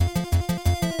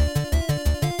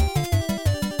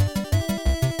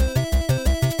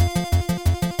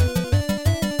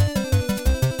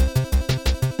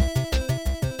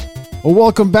Well,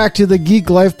 welcome back to the Geek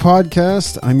Life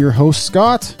Podcast. I'm your host,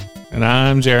 Scott. And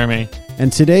I'm Jeremy.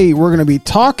 And today we're going to be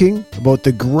talking about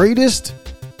the greatest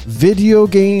video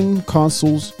game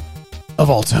consoles of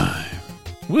all time.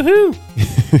 Woohoo!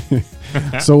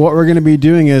 So what we're going to be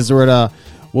doing is we'll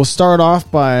start off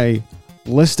by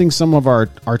listing some of our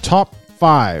top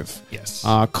 5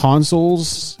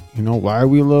 consoles, why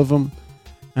we love them.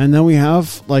 And then we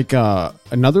have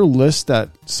another list that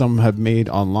some have made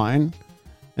online.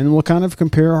 And we'll kind of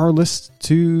compare our list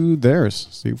to theirs.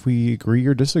 See if we agree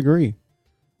or disagree.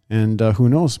 And who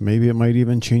knows? Maybe it might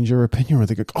even change your opinion. Where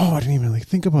they go, I didn't even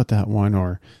think about that one.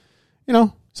 Or,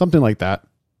 something like that.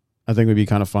 I think would be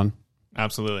kind of fun.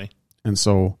 Absolutely. And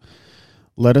so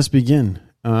let us begin.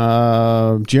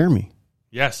 Jeremy.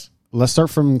 Yes. Let's go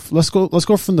from the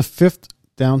 5th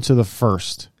down to the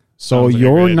 1st. So Sounds like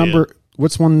your a great number,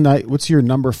 idea. what's your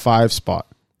number 5 spot?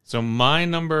 So my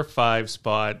number 5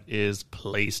 spot is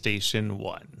PlayStation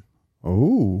 1.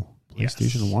 Oh,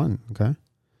 PlayStation Yes. 1. Okay.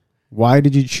 Why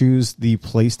did you choose the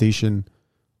PlayStation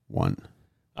 1?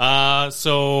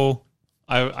 So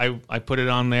I put it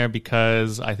on there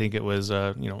because I think it was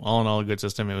all in all a good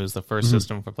system. It was the first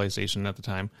system for PlayStation at the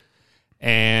time.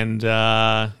 And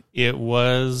it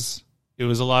was a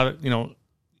lot of,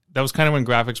 that was kind of when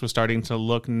graphics were starting to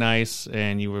look nice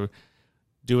and you were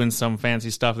doing some fancy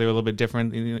stuff. They were a little bit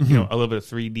different, a little bit of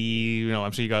 3D,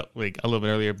 I'm sure you got a little bit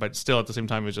earlier, but still at the same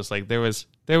time, it was just there was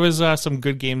some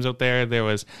good games out there.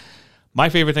 My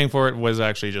favorite thing for it was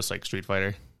actually just Street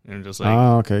Fighter and just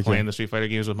playing the Street Fighter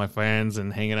games with my friends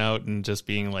and hanging out and just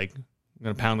being going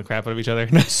to pound the crap out of each other.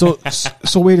 So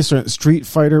wait a second. Street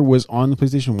Fighter was on the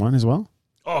PlayStation 1 as well?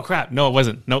 Oh, crap. No, it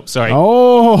wasn't. Nope, sorry.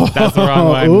 Oh, that's the wrong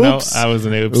one. Oops. No, I was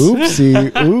an oops.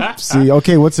 Oopsie.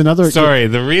 Okay, what's another? Sorry,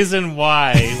 the reason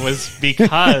why was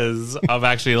because of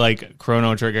actually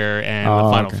Chrono Trigger and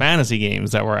the Final Fantasy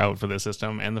games that were out for the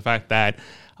system, and the fact that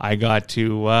I got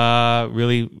to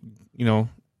really,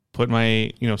 put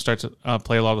my, start to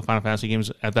play a lot of the Final Fantasy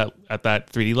games at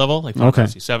that 3D level, like Final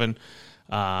Fantasy 7,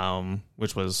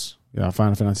 which was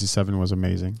Final Fantasy 7 was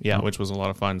amazing. Yeah, which was a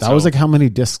lot of fun. That was how many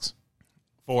discs?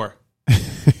 4.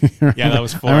 Yeah, that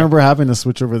was 4. I remember having to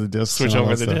switch over the discs.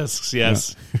 Discs,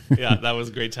 yes. Yeah, that was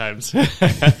great times.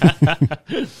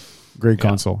 Great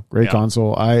console.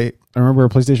 Console. I remember a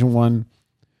PlayStation 1.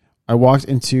 I walked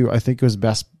into, I think it was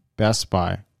Best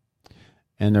Buy,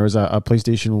 and there was a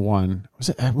PlayStation 1. Was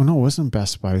it? Well, no, it wasn't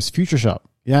Best Buy. It was Future Shop.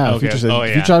 Yeah, okay. Future Shop.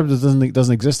 Future Shop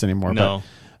doesn't exist anymore. No.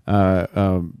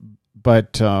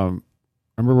 But I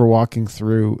remember walking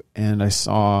through and I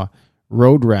saw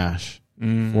Road Rash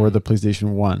for the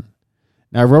PlayStation 1.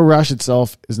 Now, Road Rash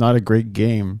itself is not a great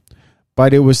game,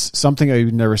 but it was something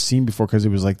I'd never seen before because it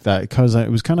was like that. Because it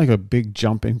was kind of like a big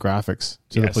jump in graphics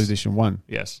to the PlayStation 1.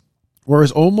 Yes.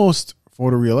 Whereas almost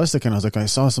photorealistic, and I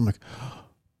saw something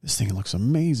this thing looks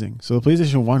amazing. So the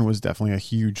PlayStation 1 was definitely a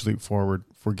huge leap forward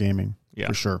for gaming,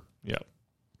 for sure. Yeah.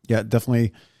 Yeah,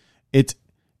 definitely. It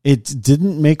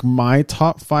didn't make my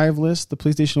top 5 list, the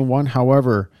PlayStation 1.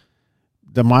 However,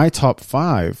 my top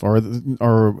 5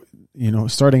 or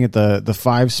starting at the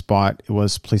 5 spot, it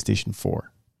was PlayStation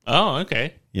 4. Oh,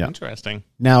 okay. Yeah. Interesting.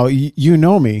 Now, you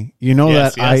know me. You know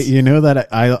Yes, that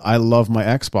I love my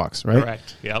Xbox, right?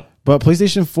 Correct. Yep. But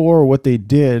PlayStation 4, what they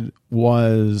did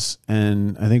was,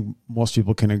 and I think most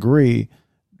people can agree,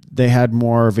 they had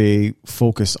more of a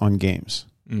focus on games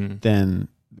than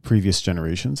previous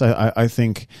generations. I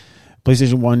think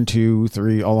PlayStation 1, 2,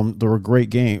 3, all of them, they were great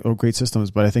great systems,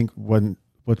 but I think what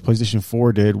PlayStation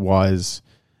 4 did was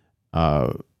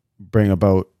bring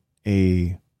about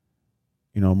a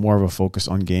more of a focus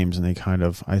on games, and they kind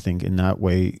of, I think in that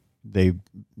way, they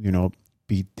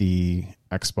beat the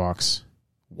Xbox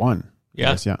One.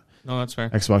 Yeah. Yes, yeah. No, that's fair.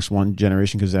 Xbox One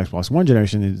generation, because the Xbox One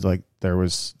generation is there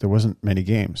wasn't many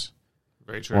games.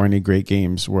 Very true. Or any great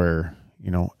games where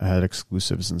it had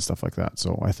exclusives and stuff like that.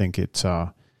 So I think it's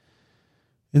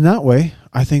in that way,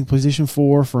 I think PlayStation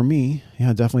 4 for me,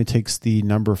 definitely takes the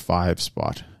number 5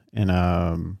 spot,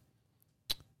 and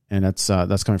that's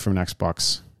coming from an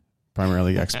Xbox,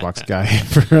 primarily Xbox guy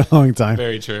for a long time.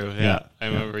 Very true. Yeah. I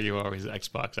remember you were always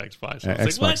Xbox. I was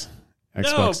Xbox. what?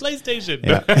 Xbox. No, PlayStation.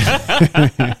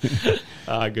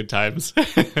 Yeah. Good times.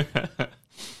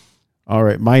 All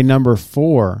right, my number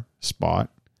 4 spot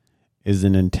is the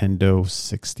Nintendo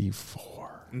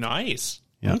 64. Nice.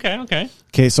 Yeah. Okay.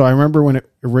 Okay, so I remember when it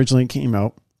originally came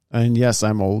out, and yes,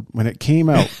 I'm old. When it came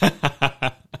out,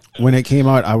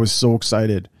 I was so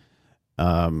excited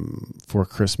for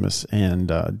Christmas. And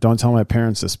don't tell my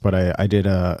parents this, but I did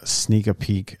sneak a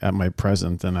peek at my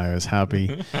present, and I was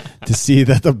happy to see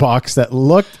that the box that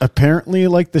looked apparently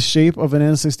like the shape of an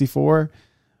N64,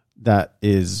 that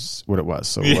is what it was.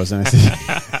 So it wasn't.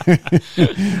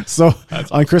 So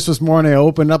on Christmas morning, I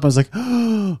opened up. I was like,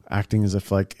 acting as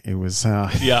if like it was.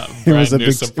 It was a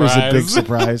big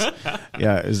surprise.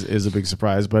 Yeah, it was a big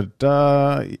surprise. But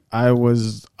I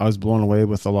was blown away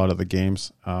with a lot of the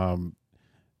games. Mario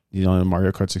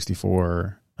Kart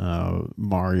 64,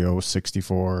 Mario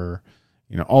 64.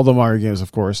 All the Mario games,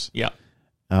 of course. Yeah.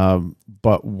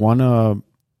 But one,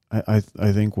 I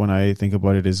think when I think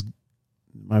about it is.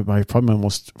 Probably my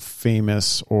most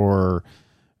famous or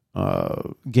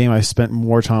game I spent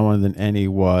more time on than any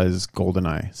was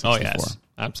GoldenEye 64. Oh, yes.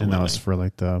 Absolutely. And that was for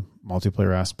like the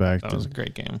multiplayer aspect. That was a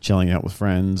great game. Chilling out with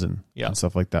friends and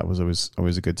stuff like that was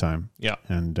always a good time. Yeah.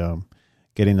 And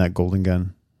getting that golden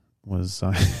gun was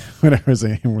when I was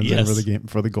aiming for the game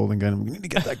for the golden gun. We need to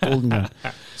get that golden gun.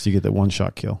 So you get that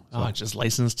one-shot kill. So. Oh, just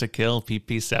license to kill,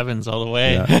 PP7s all the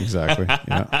way. Yeah, exactly.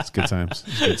 Yeah, it's good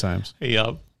times.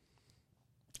 Yep.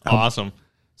 Awesome.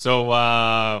 So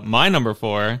my number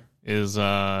 4 is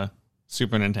Super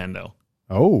Nintendo.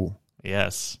 Oh.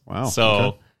 Yes. Wow.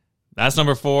 So that's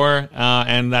number 4,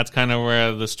 and that's kind of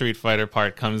where the Street Fighter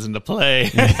part comes into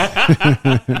play.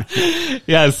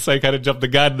 Yes, I kind of jumped the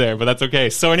gun there, but that's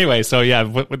okay. So anyway,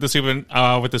 with the Super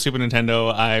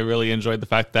Nintendo, I really enjoyed the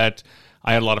fact that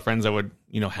I had a lot of friends that would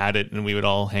had it, and we would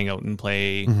all hang out and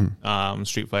play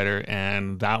Street Fighter,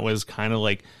 and that was kind of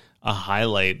like a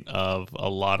highlight of a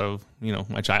lot of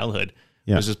my childhood.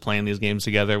 I was just playing these games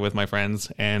together with my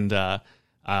friends, and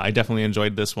I definitely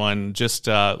enjoyed this one. Just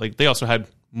like they also had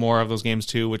more of those games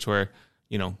too, which were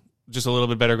just a little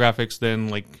bit better graphics than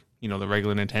like the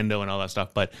regular Nintendo and all that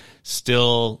stuff, but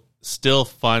still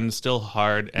fun, still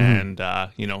hard, and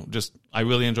just I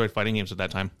really enjoyed fighting games at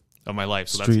that time of my life.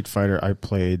 So Street Fighter, I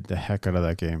played the heck out of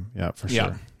that game. Yeah, for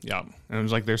sure. Yeah, and it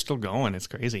was like they're still going. It's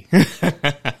crazy.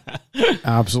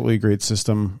 Absolutely great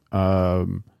system.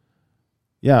 And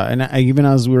even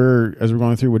as we're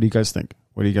going through, what do you guys think?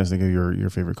 What do you guys think of your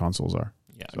favorite consoles are?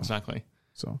 Yeah, exactly.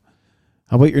 So,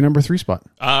 how about your number 3 spot?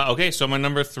 Okay, so my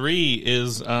number 3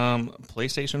 is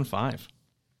PlayStation 5.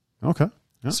 Okay.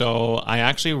 Yeah. So I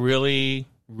actually really,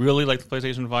 really like the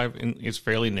PlayStation 5. And it's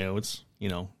fairly new. It's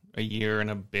a year and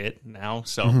a bit now.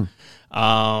 So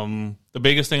the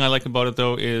biggest thing I like about it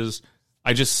though is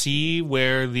I just see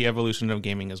where the evolution of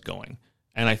gaming is going,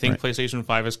 and I think PlayStation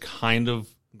 5 has kind of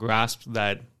grasped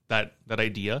that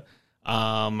idea.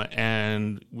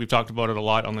 And we've talked about it a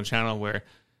lot on the channel where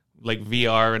like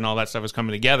VR and all that stuff is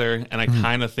coming together, and I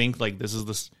kind of think like this is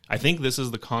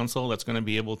the console that's going to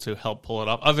be able to help pull it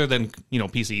off, other than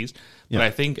PCs. But I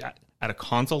think at a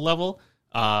console level,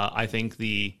 I think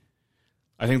the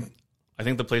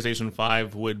PlayStation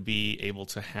 5 would be able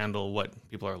to handle what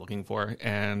people are looking for,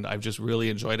 and I've just really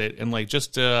enjoyed it. And like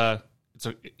just it's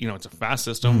a fast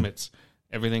system. It's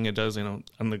everything it does, and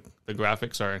the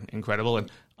graphics are incredible.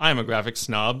 And I'm a graphics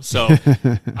snob, so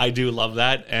I do love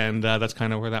that, and that's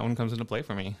kind of where that one comes into play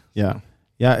for me. Yeah. So.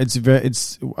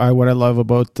 Yeah, what I love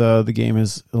about the game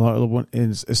is a lot of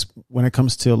is when it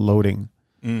comes to loading.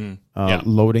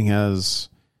 Loading has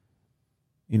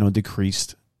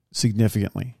decreased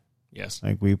significantly. Yes,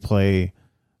 like we play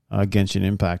Genshin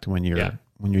Impact when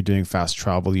you're doing fast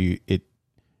travel, you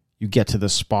get to the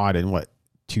spot in what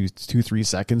 2-3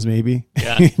 seconds maybe.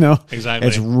 Yeah, exactly.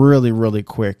 It's really really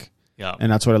quick. Yeah,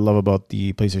 and that's what I love about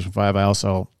the PlayStation 5. I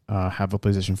also have a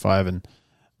PlayStation 5 and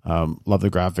love the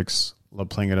graphics. Love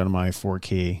playing it on my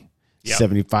 4K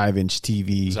 75-inch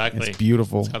TV. Exactly, it's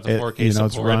beautiful. It's got the 4K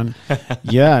support. It's run.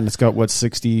 Yeah, and it's got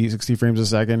 60 frames a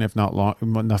second, if not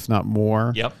not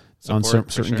more. Yep. On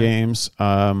certain games,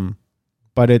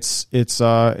 but it's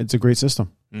a great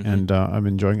system, and I'm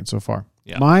enjoying it so far.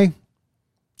 Yeah.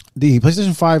 The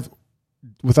PlayStation 5,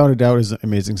 without a doubt, is an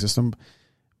amazing system,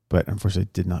 but unfortunately,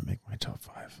 did not make my top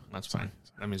 5. That's fine.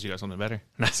 That means you got something better.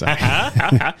 Sorry.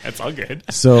 That's all good.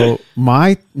 So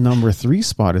my number 3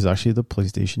 spot is actually the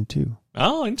PlayStation 2.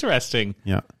 Oh, interesting.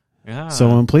 Yeah. Yeah. So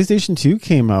when PlayStation 2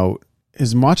 came out,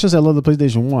 as much as I love the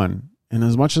PlayStation 1, and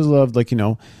as much as I loved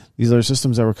these other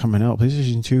systems that were coming out,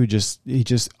 PlayStation 2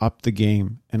 just upped the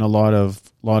game in a lot of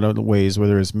ways,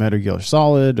 whether it's Metal Gear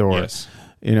Solid or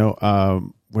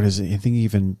what is it? I think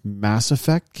even Mass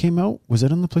Effect came out. Was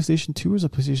it on the PlayStation 2 or is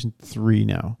it PlayStation 3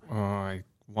 now? I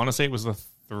want to say it was the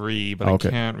 3, but I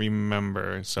can't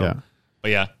remember. So,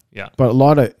 but yeah.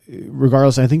 But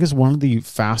regardless, I think it's one of the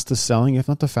fastest selling, if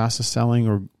not the fastest selling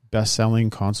or best selling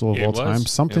console of all time,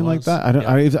 something like that. I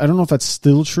don't know if that's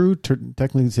still true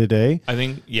technically today. I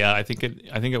think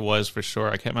it was for sure.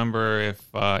 I can't remember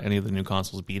if any of the new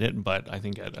consoles beat it, but I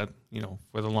think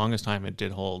for the longest time it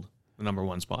did hold the number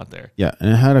 1 spot there. Yeah, and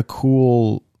it had a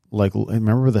cool like,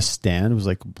 remember the stand was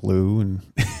like blue and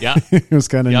Yeah. it was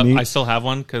kind of neat. I still have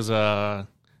one because I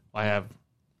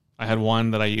had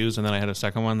one that I used, and then I had a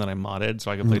second one that I modded so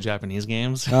I could play Japanese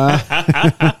games. And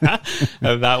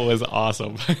that was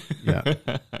awesome. Yeah.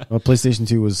 Well, PlayStation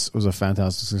 2 was a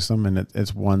fantastic system, and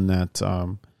it's one that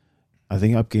I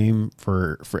think up game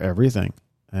for everything.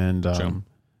 And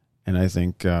and I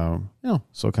think so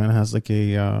it kind of has like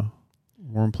a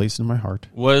warm place in my heart.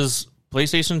 Was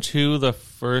PlayStation 2 the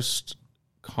first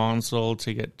console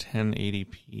to get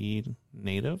 1080p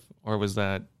native, or was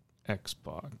that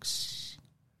Xbox?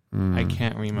 I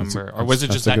can't remember. Or was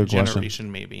it just that generation, question.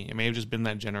 Maybe? It may have just been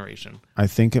that generation. I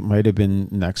think it might have been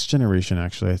next generation,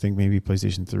 actually. I think maybe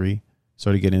PlayStation 3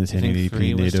 started getting into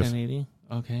 1080p native. 1080?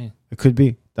 Okay. It could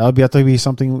be. That would have to be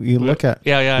something you look at.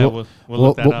 Yeah. We'll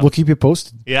look that up. We'll keep you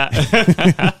posted. Yeah.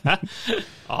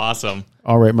 Awesome.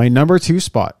 All right, my number 2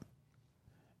 spot.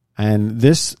 And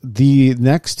the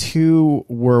next two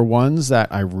were ones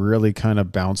that I really kind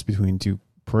of bounced between two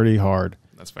pretty hard.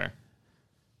 That's fair.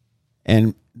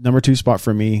 And number 2 spot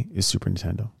for me is Super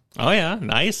Nintendo. Oh, yeah.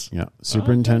 Nice. Yeah.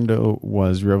 Super Nintendo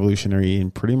was revolutionary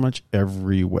in pretty much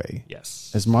every way.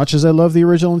 Yes. As much as I love the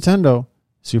original Nintendo,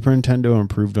 Super Nintendo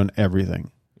improved on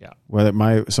everything. Yeah.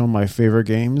 Whether some of my favorite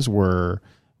games were,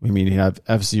 you have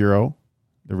F-Zero,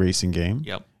 the racing game.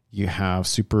 Yep. You have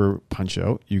Super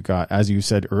Punch-Out. You got, as you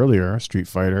said earlier, Street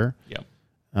Fighter. Yep.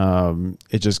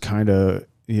 It just kind of,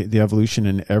 the evolution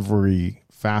in every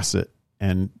facet.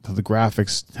 And the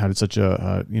graphics had such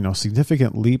a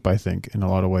significant leap, I think, in a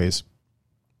lot of ways.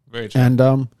 Very true.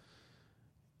 And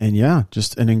yeah,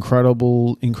 just an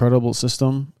incredible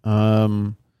system.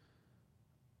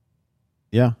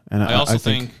 Yeah, and I also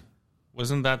think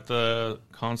wasn't that the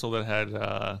console that had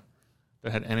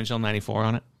NHL 94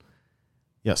 on it?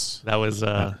 Yes, that was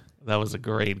a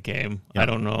great game. Yeah. I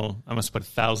don't know. I must put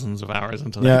thousands of hours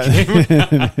into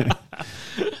that game.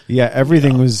 Yeah,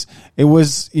 everything was. It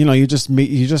was you just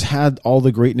had all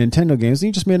the great Nintendo games, and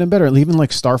you just made them better. Even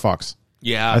like Star Fox.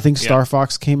 Yeah, I think Star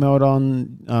Fox came out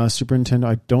on Super Nintendo.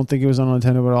 I don't think it was on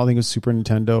Nintendo, but I think it was Super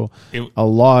Nintendo. A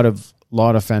lot of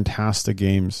fantastic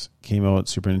games came out at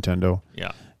Super Nintendo.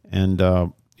 Yeah, and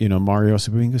Mario.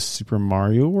 Super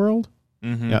Mario World.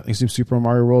 Mm-hmm. Yeah, I think Super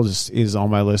Mario World is on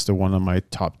my list of one of my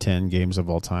top 10 games of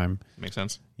all time. Makes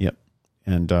sense. Yep,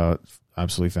 and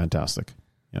absolutely fantastic.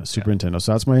 Yeah, Super Nintendo.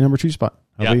 So that's my number 2 spot.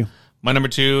 How about you? My number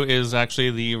 2 is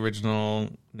actually the original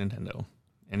Nintendo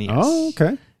NES. Oh,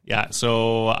 okay. Yeah,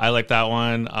 so I like that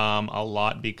one a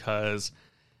lot because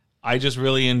I just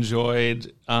really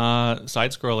enjoyed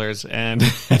side scrollers and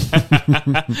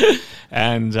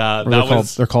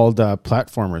they're called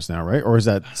platformers now, right? Or is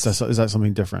that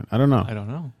something different? I don't know. I don't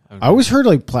know. I always heard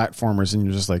like platformers, and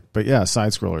you're just like, but yeah,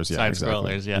 side scrollers. Yeah,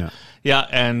 scrollers. Yeah.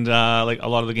 And like a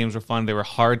lot of the games were fun. They were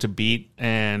hard to beat,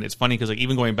 and it's funny because like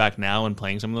even going back now and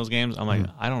playing some of those games, I'm like,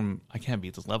 I can't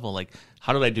beat this level. Like,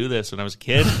 how did I do this when I was a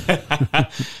kid?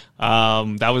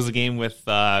 That was the game with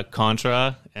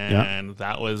Contra, and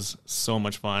that was so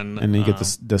much fun. And then you get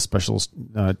the special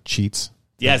cheats.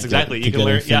 Yes, exactly. You can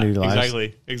learn. Yeah,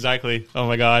 exactly. Oh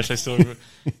my gosh, I still remember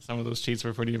some of those cheats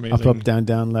were pretty amazing. Up,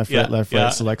 down, left,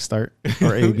 right, select start,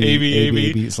 or A,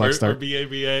 B, select start, or B, A,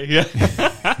 B, A. Yeah.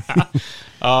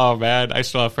 Oh man, I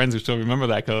still have friends who still remember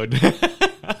that code.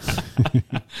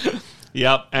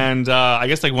 Yep, and I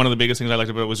guess like one of the biggest things I liked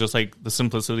about it was just like the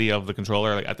simplicity of the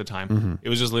controller. Like at the time, mm-hmm. It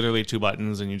was just literally 2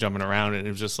 buttons and you're jumping around, and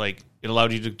it was just like it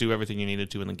allowed you to do everything you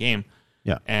needed to in the game.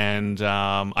 Yeah, and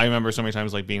I remember so many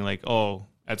times like being like,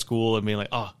 at school and being like,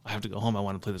 I have to go home. I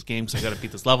want to play this game because I got to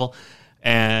beat this level.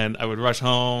 And I would rush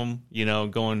home,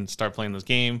 go and start playing this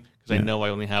game because I know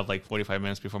I only have like 45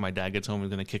 minutes before my dad gets home. He's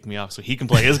going to kick me off so he can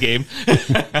play his game.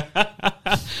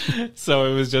 So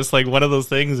it was just like one of those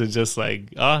things. It's just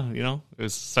like, it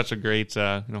was such a great,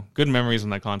 good memories on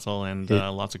that console and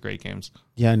lots of great games.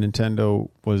 Yeah, Nintendo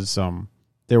was,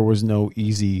 there was no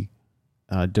easy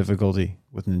difficulty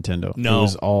with Nintendo. No. It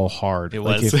was all hard. It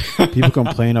was. People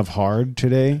complain of hard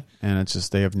today, and it's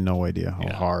just they have no idea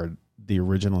how hard the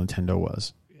original Nintendo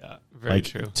was. Yeah, very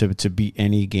true. To beat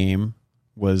any game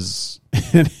was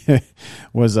a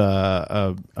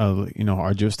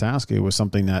arduous task. It was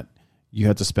something that you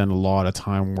had to spend a lot of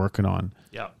time working on.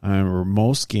 Yeah. I remember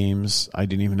most games I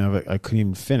couldn't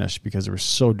even finish because they were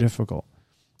so difficult.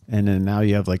 And then now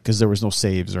you have because there was no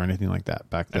saves or anything like that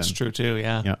back then. That's true too.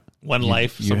 Yeah. Yeah. One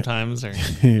life sometimes, or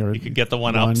you could get the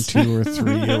 1-ups. 1, 2, or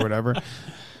 3 or whatever.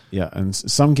 Yeah. And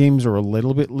some games are a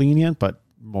little bit lenient, but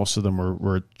most of them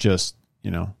were just,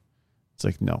 it's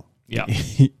like, no, yeah,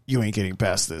 you ain't getting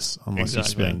past this unless you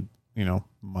spend,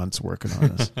 months working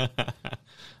on this.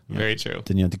 Very true.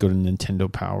 Then you have to go to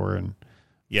Nintendo Power and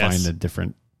Yes. find the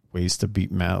different ways to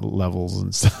beat levels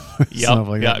and stuff. Yep. Stuff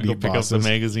like yeah, that. go Beat pick bosses. up the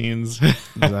magazines.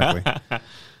 Exactly.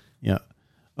 Yeah.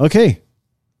 Okay.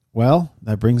 Well,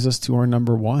 that brings us to our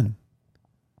number one.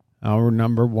 Our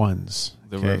number ones.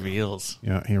 The Okay. reveals.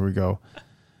 Yeah, here we go.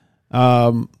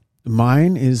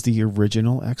 Mine is the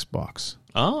original Xbox.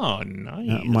 Oh,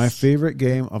 nice. My favorite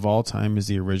game of all time is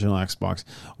the original Xbox.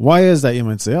 Why is that? You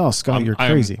might say, "Oh, Scott, you're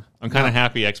crazy." I'm kind of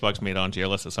happy Xbox made it onto your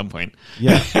list at some point.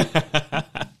 Yeah.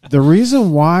 The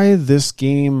reason why this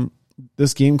game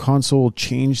console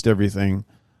changed everything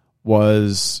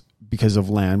was because of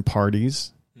LAN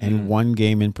parties and one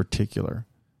game in particular,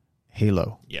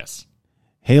 Halo. Yes.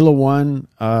 Halo 1,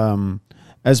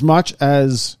 as much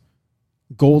as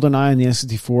GoldenEye and the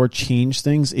N64 changed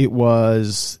things, it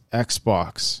was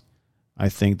Xbox, I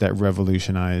think, that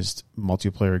revolutionized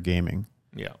multiplayer gaming.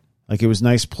 Yeah. Like, it was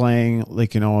nice playing,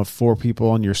 like, you know, 4 people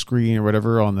on your screen or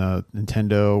whatever on the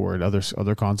Nintendo or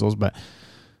other consoles, but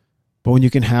when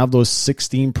you can have those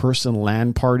 16-person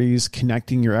LAN parties,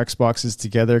 connecting your Xboxes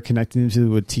together, connecting them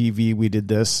to a TV, we did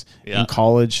this in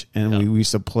college, and we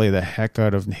used to play the heck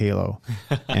out of Halo.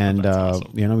 And,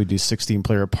 awesome. you know, we do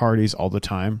 16-player parties all the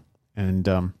time. And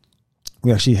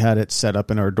we actually had it set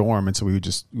up in our dorm, and so we would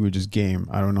just game.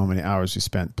 I don't know how many hours we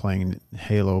spent playing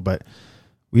Halo, but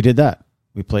we did that.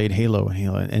 We played Halo,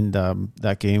 and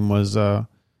that game was, in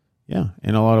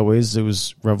a lot of ways, it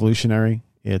was revolutionary.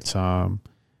 It's allowed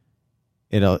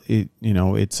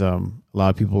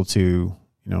people to, you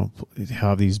know,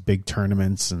 have these big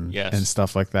tournaments and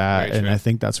stuff like that. Very and true. I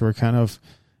think that's where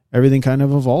everything kind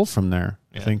of evolved from there.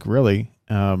 Yeah. I think really,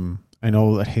 I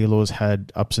know that Halo's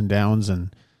had ups and downs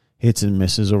and hits and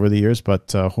misses over the years,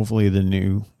 but hopefully the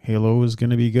new Halo is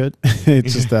going to be good.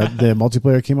 It's just that the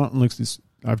multiplayer came out and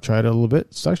I've tried it a little bit.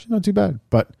 It's actually not too bad,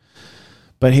 but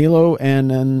Halo and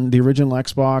then the original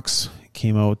Xbox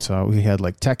came out. We had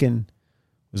like Tekken.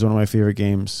 It was one of my favorite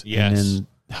games. Yes. And then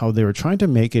how they were trying to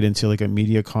make it into like a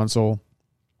media console.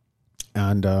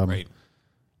 And Right.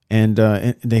 and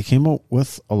they came out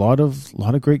with a lot of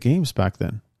great games back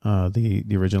then.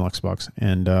 The original Xbox.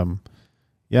 And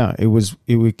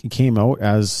it came out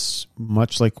as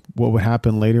much like what would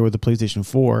happen later with the PlayStation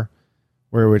 4,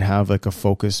 where it would have like a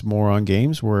focus more on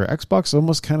games, where Xbox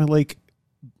almost kind of like,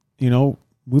 you know,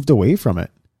 moved away from it.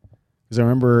 Because I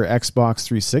remember Xbox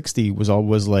 360 was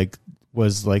like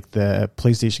the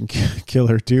PlayStation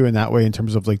killer too, in that way, in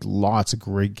terms of like lots of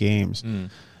great games. And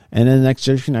then next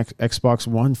generation Xbox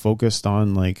One focused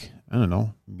on like, I don't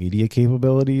know, media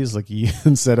capabilities, like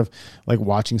instead of like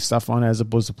watching stuff on it as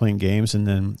opposed to playing games. And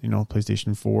then, you know,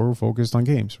 PlayStation 4 focused on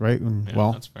games, right? And,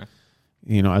 That's fair.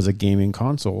 You know, as a gaming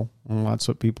console, well, that's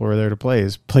what people are there to play,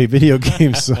 is play video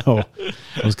games. So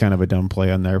it was kind of a dumb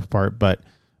play on their part, but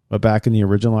back in the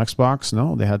original Xbox,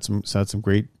 no, they had some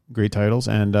great titles,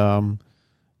 and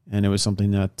it was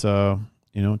something that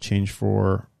you know, changed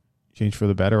for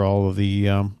the better. All of the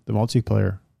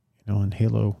multiplayer, you know, and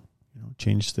Halo, you know,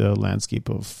 changed the landscape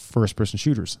of first person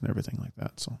shooters and everything like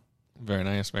that. So Very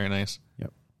nice. Very nice.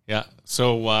 Yep. Yeah.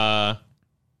 So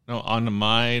on to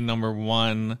my number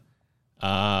one.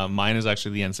 Mine is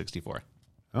actually the N64.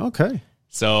 okay,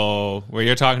 So where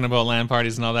you're talking about LAN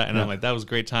parties and all that, and Yeah. I'm like, that was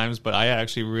great times, but I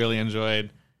actually really enjoyed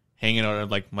hanging out at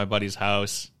like my buddy's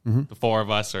house, the 4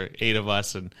 of us or 8 of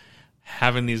us, and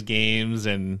having these games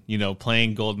and, you know,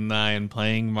 playing GoldenEye and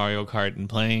playing Mario Kart and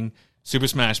playing Super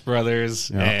Smash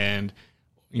Brothers and,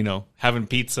 you know, having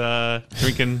pizza,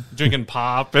 drinking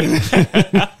pop, and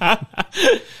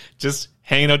just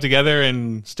hanging out together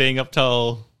and staying up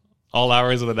till all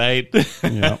hours of the night.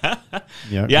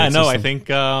 Yeah, no, I think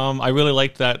I really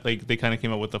liked that. Like, they kind of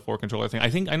came up with the 4 controller thing.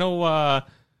 I know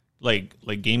like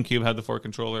GameCube had the 4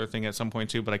 controller thing at some point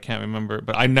too, but I can't remember.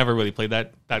 But I never really played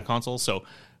that console. So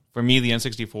for me, the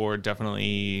N64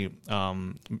 definitely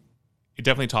it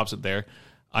definitely tops it there.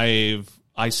 I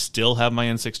still have my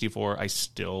N64. I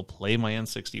still play my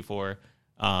N64.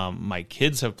 My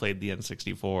kids have played the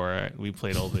N64. We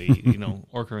played all the you know,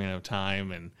 Ocarina of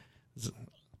Time and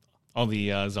all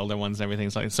the Zelda ones and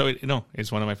everything. So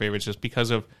it's one of my favorites just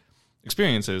because of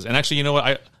experiences. And actually, you know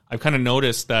what? I've kind of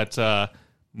noticed that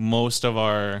most of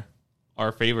our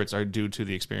favorites are due to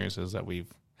the experiences that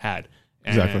we've had.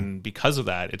 And Exactly. because of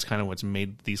that, it's kind of what's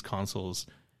made these consoles,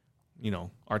 you know,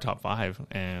 our top 5.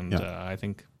 And I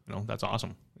think, you know, that's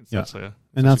awesome. That's a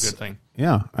good thing.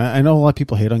 Yeah, I know a lot of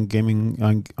people hate on gaming,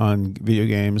 on video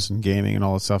games and gaming and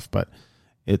all that stuff, but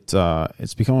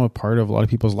it's become a part of a lot of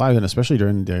people's lives, and especially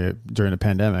during the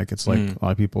pandemic, it's like a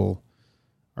lot of people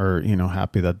are, you know,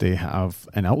 happy that they have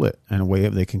an outlet and a way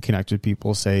they can connect with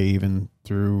people, say even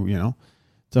through, you know,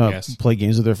 to play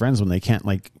games with their friends when they can't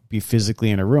like be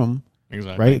physically in a room.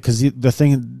 exactly. right? Because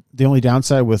the only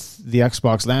downside with the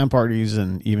Xbox LAN parties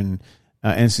and even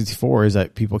N64 is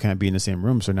that people can't be in the same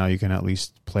room. So now you can at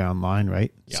least play online,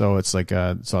 right? Yeah. So it's like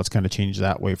so it's kind of changed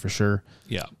that way for sure.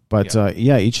 Yeah. But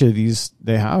each of these,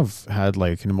 they have had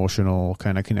like an emotional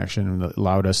kind of connection that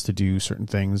allowed us to do certain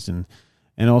things and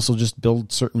also just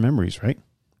build certain memories, right?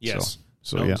 Yes.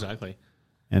 So exactly.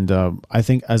 And I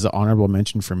think as an honorable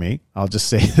mention for me, I'll just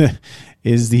say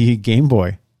is the Game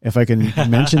Boy. If I can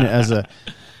mention it as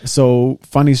so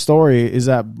funny story is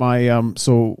that my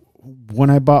so when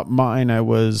I bought mine, I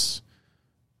was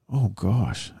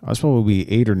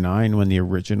probably 8 or 9 when the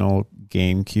original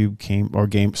GameCube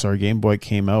Game Boy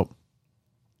came out,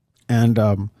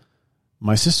 and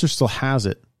my sister still has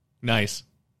it. Nice.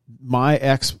 My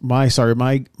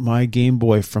Game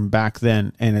Boy from back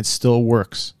then, and it still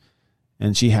works.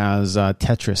 And she has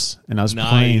Tetris, and I was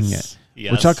playing it.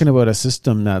 Yes. We're talking about a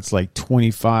system that's like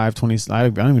 25, 20. I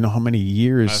don't even know how many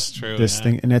years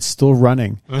thing, and it's still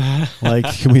running. Like,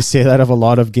 can we say that of a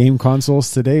lot of game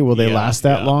consoles today? Will they last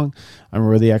that long? I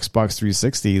remember the Xbox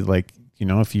 360. Like,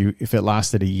 if it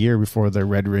lasted a year before the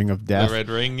red ring of death,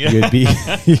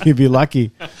 you'd be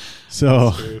lucky.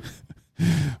 So,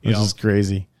 which is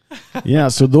crazy. Yeah.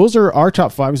 So those are our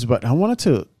top 5s, but I wanted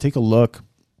to take a look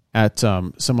at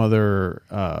some other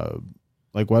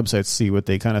like websites, see what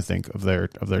they kind of think of their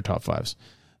top 5s.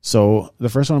 So the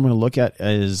first one I'm going to look at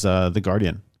is The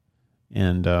Guardian,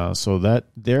 and so that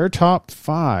their top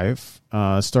 5,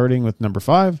 starting with number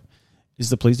 5, is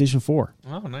the PlayStation 4.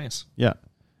 Oh, nice. Yeah.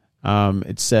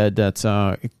 It said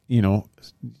that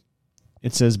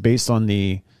it says based on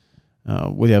the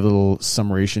we have a little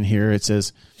summation here. It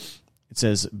says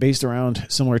based around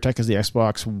similar tech as the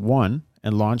Xbox One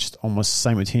and launched almost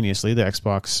simultaneously, the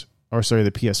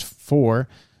PS4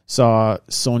 saw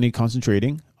Sony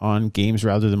concentrating on games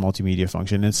rather than multimedia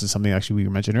function. This is something actually we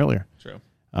mentioned earlier. True.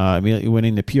 Immediately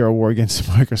winning the PR war against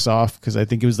Microsoft, because I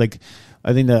think the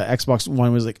Xbox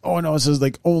One was like, oh no, it says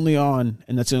like only on,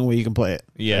 and that's the only way you can play it.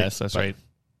 Yes, that's right.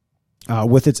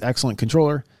 With its excellent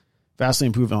controller, vastly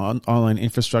improved online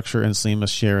infrastructure, and seamless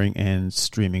sharing and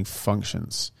streaming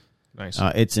functions. Nice.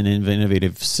 It's an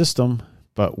innovative system,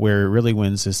 but where it really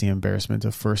wins is the embarrassment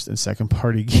of first and second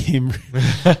party game,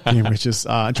 which is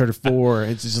Uncharted 4.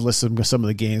 It's just a list of some of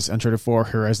the games: Uncharted 4,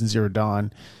 Horizon Zero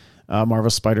Dawn, Marvel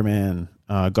Spider-Man,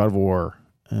 God of War,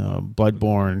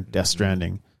 Bloodborne, Death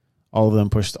Stranding. All of them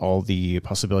pushed all the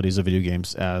possibilities of video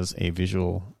games as a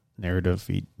visual narrative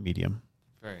medium.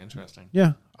 Very interesting.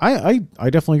 Yeah, I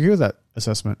definitely agree with that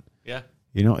assessment. Yeah.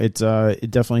 It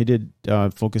definitely did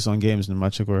focus on games, and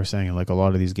much like we were saying, like a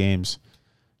lot of these games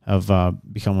have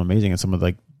become amazing, and some of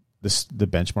like the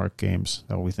benchmark games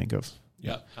that we think of.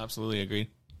 Yeah, absolutely agree.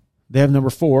 They have number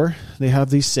 4. They have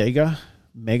the Sega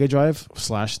Mega Drive /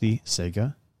 the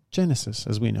Sega Genesis,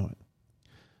 as we know it.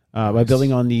 By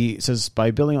building on the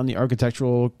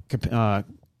architectural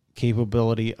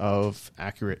capability of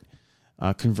accurately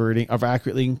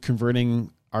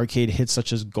converting arcade hits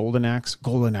such as Golden Axe.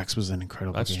 Golden Axe was an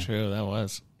incredible game. That's true. That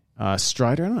was.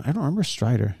 Strider. I don't remember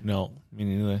Strider. No, me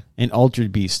neither. And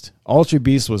Altered Beast. Altered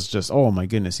Beast was just, oh my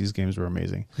goodness, these games were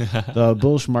amazing. The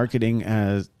bullish marketing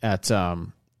at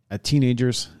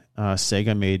teenagers,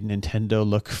 Sega made Nintendo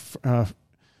look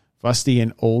fusty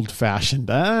and old fashioned.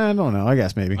 I don't know. I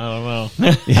guess maybe. I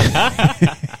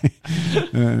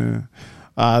don't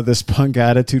know. This punk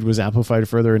attitude was amplified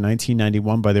further in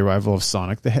 1991 by the arrival of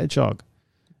Sonic the Hedgehog.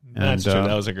 That's true.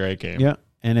 That was a great game. Yeah.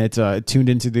 And it tuned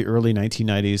into the early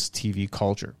 1990s TV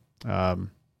culture.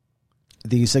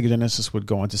 The Sega Genesis would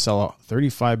go on to sell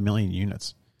 35 million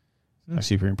units.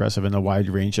 Actually pretty impressive. And a wide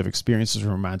range of experiences from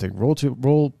romantic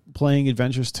role-playing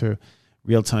adventures to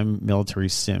real-time military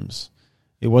sims.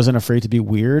 It wasn't afraid to be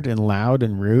weird and loud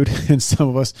and rude, and some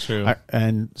of us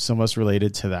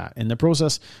related to that. In the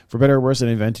process, for better or worse, it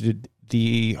invented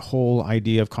the whole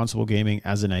idea of console gaming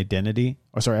as an identity,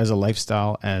 as a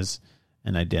lifestyle, as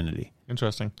an identity.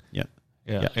 Interesting. Yeah.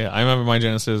 I remember my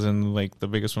Genesis, and like the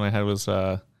biggest one I had was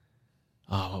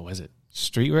what was it?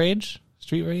 Street Rage.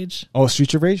 Oh,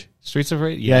 Streets of Rage. Streets of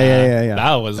Rage. Yeah.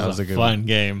 That was a good fun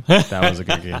game. That was a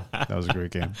good game. That was a great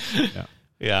game.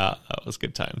 Yeah, that was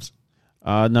good times.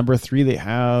 Number 3, they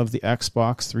have the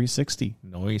Xbox 360.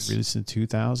 Nice. Released in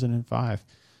 2005,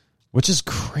 which is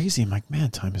crazy. I'm like, man,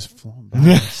 time has flown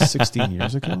by. 16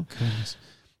 years ago. Goodness.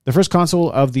 The first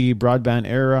console of the broadband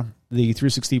era, the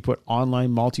 360 put online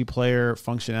multiplayer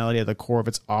functionality at the core of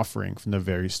its offering from the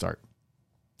very start.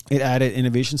 It added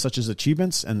innovations such as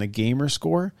achievements and the gamer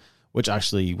score, which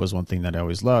actually was one thing that I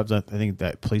always loved. I think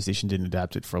that PlayStation didn't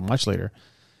adapt it for much later.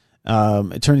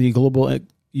 It turned the global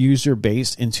user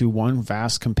base into one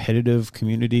vast competitive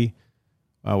community.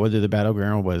 Whether the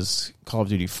battleground was Call of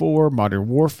Duty 4, Modern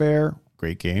Warfare,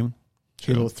 great game,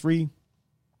 Halo 3,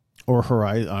 or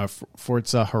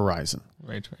Forza Horizon.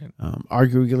 Right.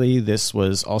 Arguably, this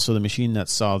was also the machine that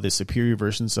saw the superior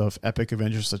versions of epic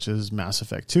adventures such as Mass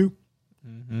Effect 2,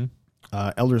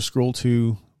 Elder Scrolls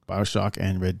 2, BioShock,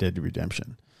 and Red Dead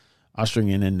Redemption, ushering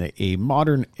in a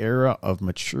modern era of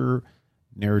mature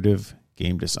narrative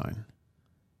game design.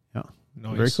 Yeah,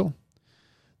 nice. Very cool.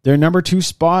 Their number 2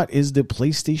 spot is the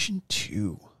PlayStation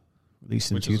 2,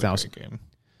 released in Which 2000. is a great game.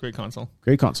 Great console.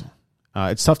 Great console.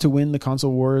 It's tough to win the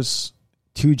console wars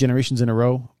 2 generations in a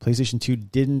row. PlayStation 2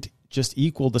 didn't just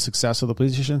equal the success of the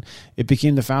PlayStation. It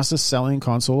became the fastest selling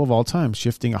console of all time,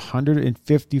 shifting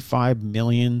 155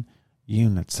 million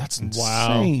units. That's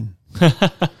insane. Wow.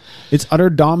 Its utter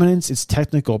dominance, its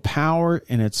technical power,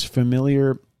 and its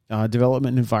familiar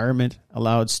development environment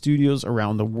allowed studios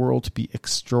around the world to be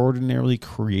extraordinarily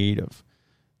creative.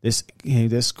 This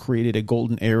created a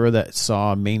golden era that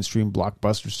saw mainstream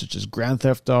blockbusters such as Grand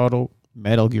Theft Auto,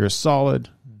 Metal Gear Solid,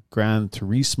 Gran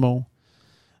Turismo,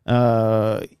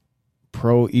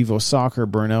 Pro Evo Soccer,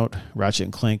 Burnout, Ratchet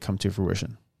and Clank come to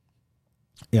fruition.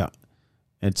 Yeah,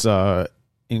 it's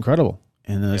incredible.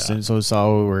 And so it's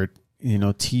all where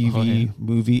TV,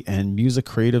 movie, and music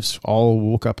creatives all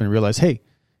woke up and realized, hey,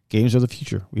 games are the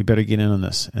future. We better get in on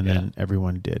this. And then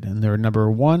everyone did. And their number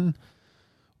 1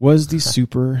 was the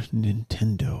Super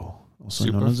Nintendo. Also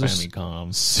Super known as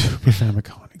Famicom. Super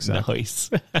Famicom, exactly. Nice.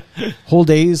 Whole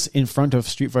days in front of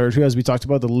Street Fighter 2, as we talked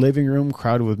about, the living room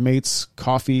crowded with mates,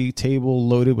 coffee table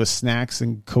loaded with snacks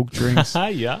and Coke drinks.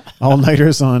 Yeah.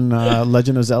 All-nighters on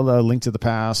Legend of Zelda, Link to the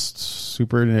Past,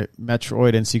 Super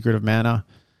Metroid, and Secret of Mana.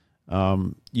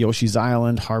 Yoshi's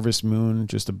Island, Harvest Moon,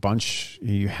 just a bunch.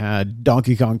 You had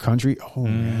Donkey Kong Country. Oh,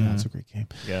 man, that's a great game.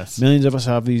 Yes. Millions of us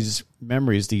have these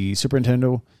memories. The Super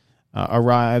Nintendo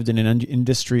arrived in an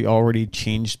industry already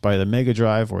changed by the Mega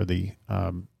Drive or the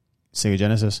Sega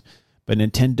Genesis, but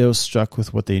Nintendo struck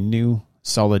with what they knew,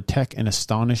 solid tech and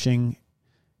astonishing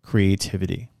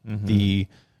creativity. The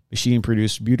machine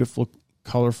produced beautiful,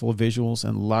 colorful visuals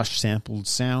and lush sampled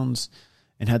sounds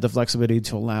and had the flexibility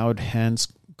to allow hands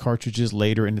cartridges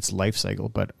later in its life cycle.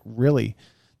 But really,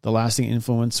 the lasting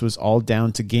influence was all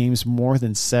down to games, more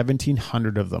than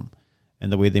 1,700 of them,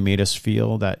 and the way they made us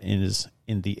feel that is,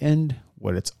 in the end,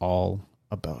 what it's all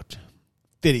about.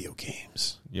 Video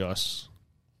games. Yes.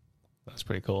 That's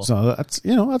pretty cool. So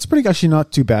that's pretty actually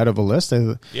not too bad of a list.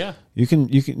 Yeah. You can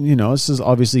this is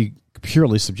obviously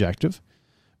purely subjective,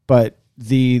 but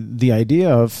the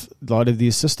idea of a lot of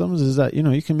these systems is that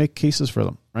you can make cases for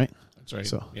them, right? That's right.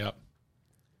 So yeah.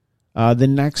 The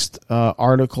next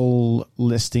article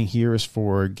listing here is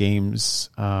for Games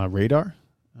Radar.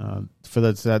 For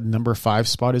that number 5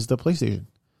 spot is the PlayStation.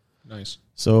 Nice.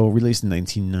 So released in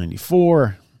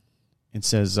 1994. It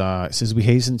says we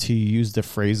hasten to use the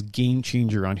phrase game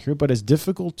changer on here, but it's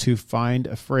difficult to find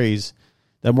a phrase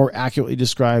that more accurately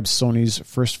describes Sony's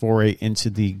first foray into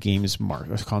the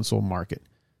console market.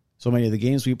 So many of the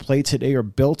games we play today are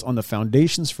built on the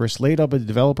foundations first laid out by the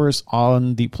developers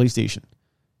on the PlayStation.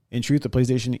 In truth, the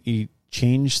PlayStation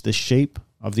changed the shape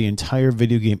of the entire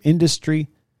video game industry,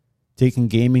 taking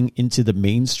gaming into the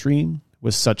mainstream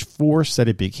with such force that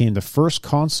it became the first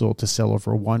console to sell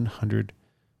over 100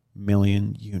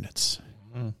 million units.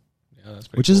 Yeah, that's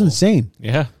pretty which cool. is insane.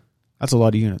 Yeah. That's a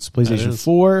lot of units. PlayStation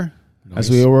 4, nice. As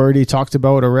we already talked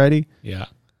about already. Yeah.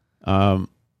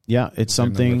 It's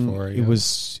something. Number 4, It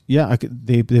was. Yeah,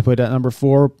 they put at number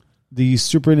 4. The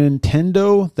Super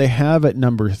Nintendo they have at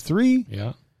number 3.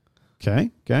 Yeah.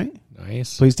 Okay.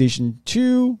 Nice. PlayStation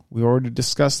 2, we already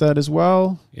discussed that as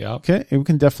well. Yeah. Okay, we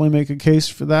can definitely make a case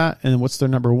for that. And what's their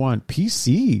number 1?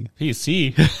 PC.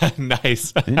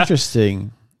 Nice.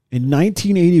 Interesting. In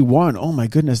 1981, oh my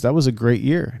goodness, that was a great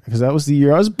year because that was the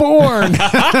year I was born.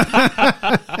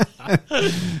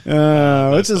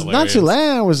 Which is not too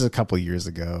long. It was a couple of years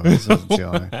ago.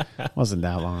 It wasn't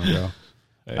that long ago.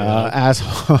 Yeah.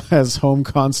 As home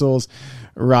consoles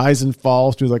rise and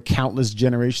fall through the countless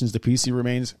generations, the PC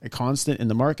remains a constant in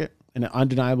the market and an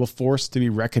undeniable force to be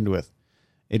reckoned with.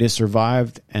 It has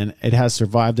survived, and it has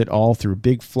survived it all through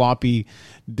big floppy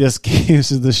disk games,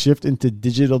 the shift into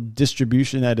digital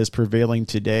distribution that is prevailing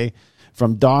today,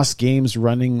 from DOS games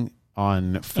running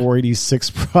on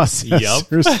 486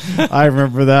 processors. Yep. I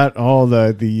remember that. All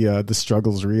the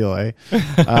struggle's real, eh?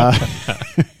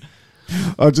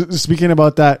 Speaking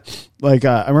about that, I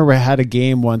remember I had a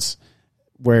game once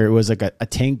where it was like a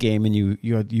tank game, and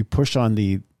you push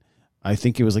on I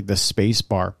think it was like the space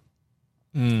bar.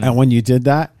 And when you did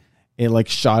that, it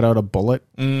shot out a bullet.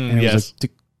 And it was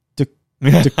like tick,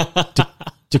 tick, tick, tick,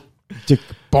 tick,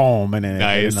 boom, and then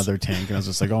Nice. another tank. And I was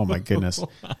just like, oh my goodness.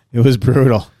 It was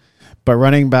brutal. But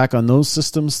running back on those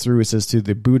systems through, it says, to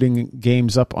the booting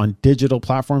games up on digital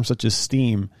platforms such as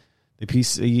Steam, the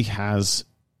PC has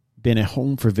been a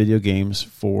home for video games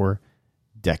for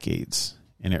decades,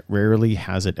 and it rarely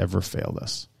has it ever failed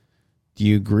us. Do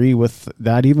you agree with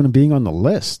that even being on the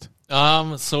list?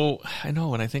 So I know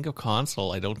when I think of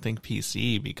console, I don't think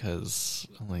PC because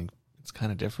I'm like, it's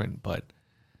kind of different, but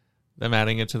them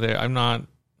adding it to there, I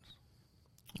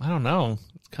don't know.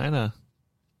 It's kind of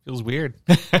feels weird.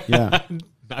 Yeah.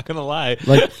 Not going to lie.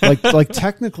 Like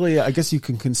technically, I guess you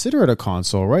can consider it a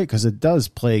console, right? Because it does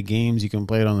play games. You can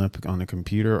play it on the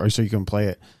computer, or so you can play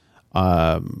it,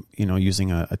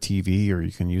 using a TV, or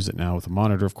you can use it now with a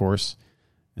monitor, of course,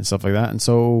 and stuff like that. And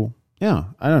so, yeah,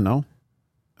 I don't know.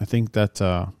 I think that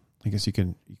I guess you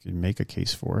can make a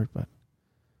case for it, but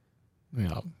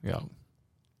yeah.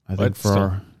 I think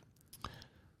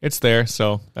it's there,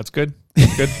 so that's good.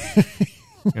 That's good.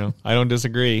 I don't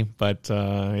disagree, but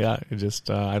it just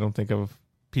I don't think of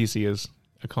PC as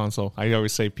a console. I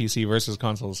always say PC versus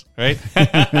consoles, right?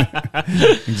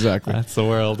 Exactly. That's the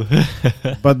world.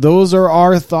 But those are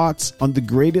our thoughts on the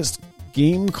greatest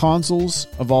game consoles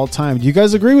of all time. Do you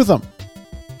guys agree with them?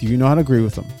 Do you know how to agree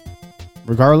with them?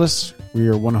 Regardless, we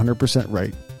are 100%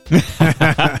 right.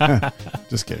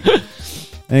 Just kidding.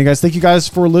 Anyway, guys, thank you guys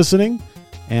for listening.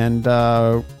 And,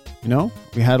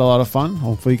 we had a lot of fun.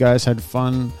 Hopefully you guys had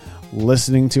fun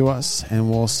listening to us. And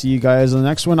we'll see you guys in the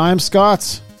next one. I'm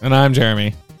Scott. And I'm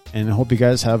Jeremy. And I hope you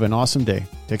guys have an awesome day.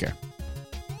 Take care.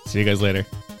 See you guys later.